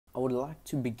would like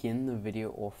to begin the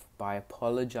video off by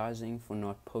apologizing for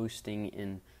not posting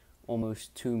in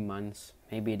almost 2 months.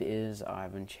 Maybe it is, I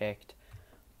haven't checked.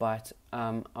 But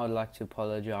I would like to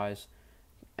apologize,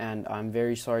 and I'm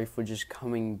very sorry for just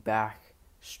coming back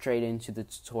straight into the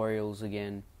tutorials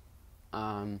again.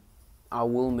 I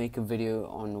will make a video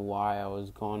on why I was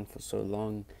gone for so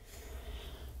long.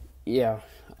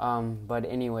 But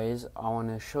anyways, I want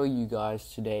to show you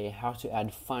guys today how to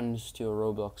add funds to a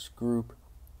Roblox group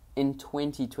in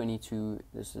 2022.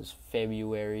 This is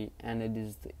February, and it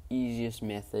is the easiest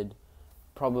method.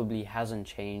 Probably hasn't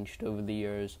changed over the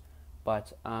years,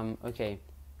 but okay,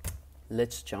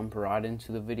 let's jump right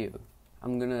into the video.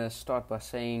 I'm gonna start by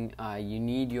saying you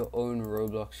need your own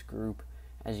Roblox group.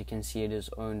 As you can see, it is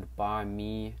owned by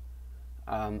me.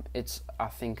 It's I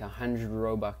think 100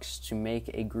 Robux to make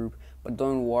a group, but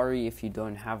don't worry if you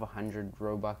don't have 100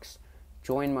 Robux.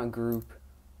 Join my group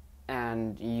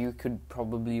and you could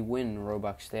probably win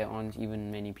Robux. There aren't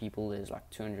even many people, there's like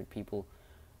 200 people,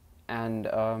 and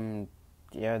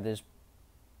there's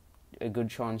a good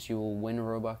chance you will win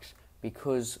Robux,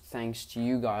 because thanks to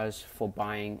you guys for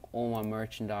buying all my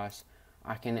merchandise,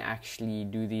 I can actually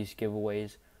do these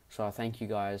giveaways. So I thank you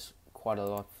guys quite a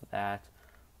lot for that.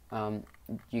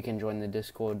 You can join the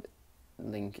Discord,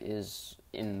 link is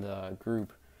in the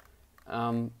group.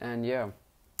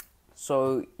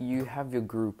 So you have your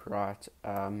group, right?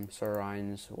 So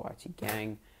Ryan's YT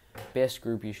Gang, best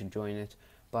group, you should join it.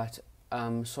 But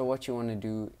so what you want to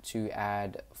do to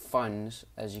add funds,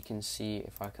 as you can see,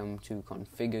 if I come to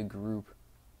configure group,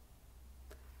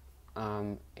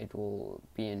 it will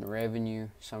be in revenue,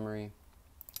 summary,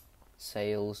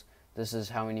 sales. This is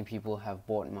how many people have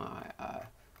bought my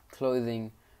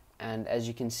clothing, and as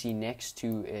you can see next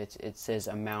to it, it says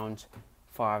amount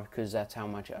 5, because that's how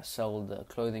much I sell the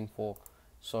clothing for.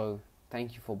 So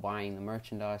thank you for buying the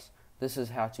merchandise. This is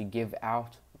how to give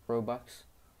out Robux,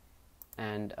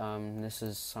 and this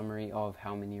is summary of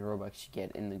how many Robux you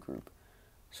get in the group.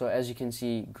 So as you can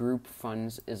see, group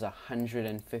funds is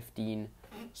 115,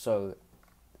 so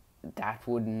that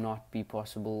would not be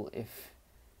possible if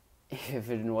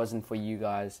it wasn't for you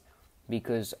guys,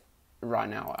 because right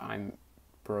now I'm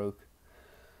broke.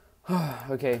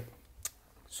 Okay,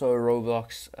 so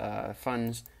Roblox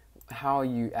funds, how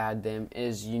you add them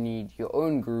is you need your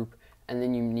own group, and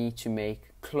then you need to make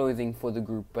clothing for the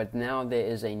group. But now there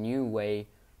is a new way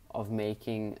of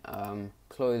making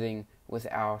clothing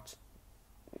without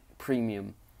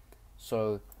premium.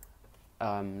 So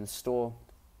the store,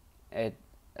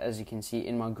 as you can see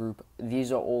in my group,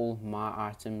 these are all my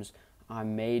items. I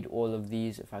made all of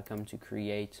these. If I come to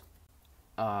create,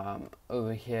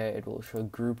 over here it will show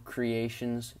group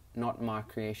creations, not my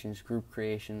creations, group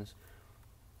creations,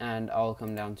 and I'll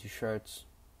come down to shirts.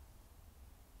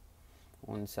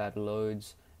 Once that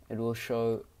loads, it will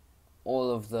show all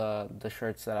of the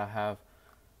shirts that I have.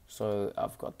 So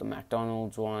I've got the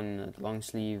McDonald's one, the long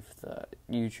sleeve, the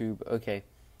YouTube. Okay,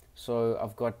 so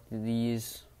I've got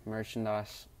these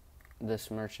merchandise,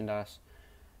 this merchandise,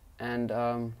 and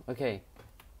okay,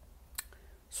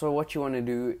 so what you want to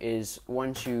do is,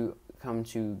 once you come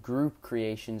to group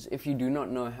creations, if you do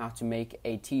not know how to make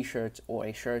a t-shirt or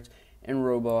a shirt in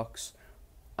Roblox,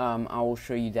 I will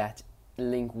show you that.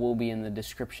 Link will be in the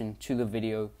description to the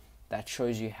video that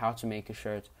shows you how to make a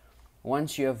shirt.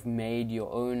 Once you have made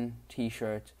your own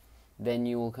t-shirt, then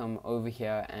you will come over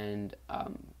here and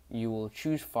you will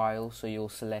choose file. So you'll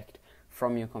select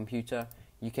from your computer,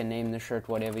 you can name the shirt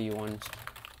whatever you want,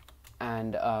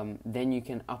 and then you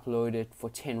can upload it for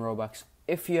 10 Robux.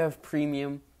 If you have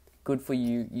premium, good for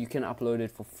you, you can upload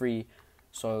it for free,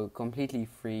 so completely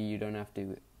free, you don't have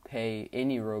to pay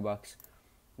any Robux.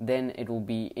 Then it will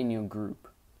be in your group.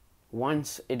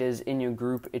 Once it is in your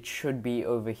group, it should be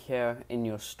over here in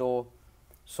your store,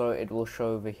 so it will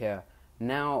show over here.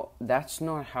 Now that's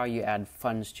not how you add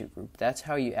funds to your group, that's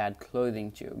how you add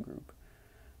clothing to your group.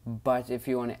 But if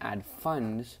you want to add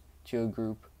funds to your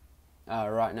group,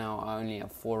 right now I only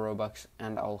have 4 Robux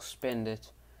and I'll spend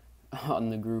it on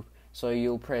the group. So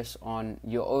you'll press on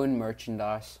your own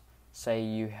merchandise. Say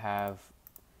you have,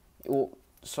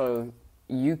 so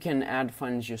you can add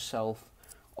funds yourself,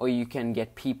 or you can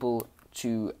get people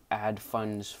to add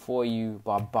funds for you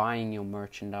by buying your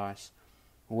merchandise,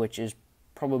 which is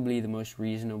probably the most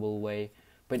reasonable way.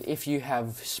 But if you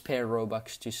have spare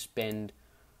Robux to spend,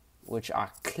 which I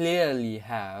clearly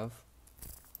have,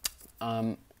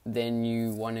 then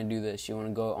you want to do this. You want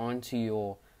to go onto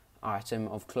your item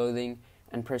of clothing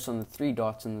and press on the 3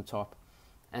 dots in the top,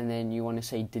 and then you want to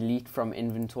say delete from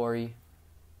inventory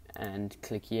and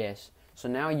click yes. So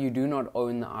now you do not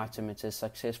own the item. It says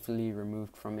successfully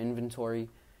removed from inventory,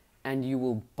 and you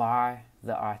will buy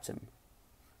the item.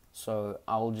 So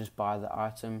I'll just buy the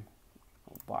item.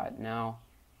 I'll buy it now.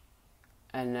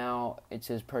 And now it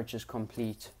says purchase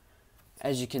complete.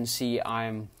 As you can see,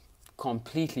 I'm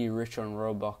completely rich on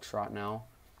Roblox right now.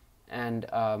 And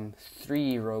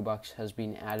 3 Robux has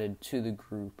been added to the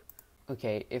group.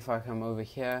 Okay, if I come over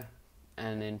here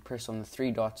and then press on the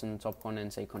 3 dots in the top corner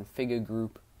and say configure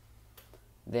group,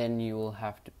 then you will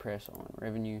have to press on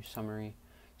revenue summary.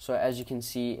 So as you can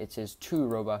see, it says 2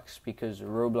 Robux because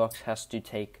Roblox has to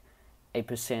take a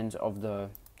 % of the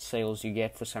sales you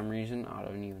get for some reason. I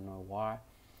don't even know why.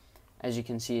 As you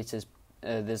can see, it says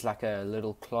there's like a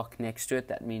little clock next to it.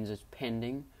 That means it's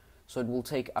pending. So it will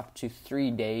take up to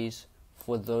 3 days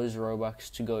for those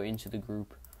Robux to go into the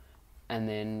group. And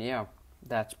then, yeah,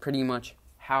 that's pretty much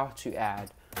how to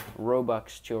add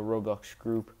Robux to a Roblox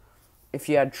group. If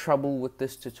you had trouble with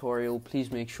this tutorial,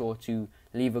 please make sure to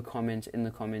leave a comment in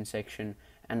the comment section,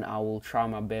 and I will try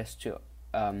my best to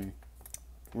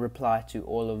reply to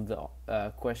all of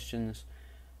the questions.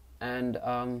 And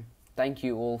thank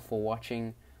you all for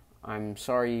watching. I'm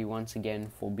sorry once again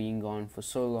for being gone for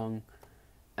so long,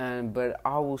 but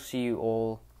I will see you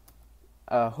all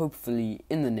hopefully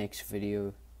in the next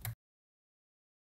video.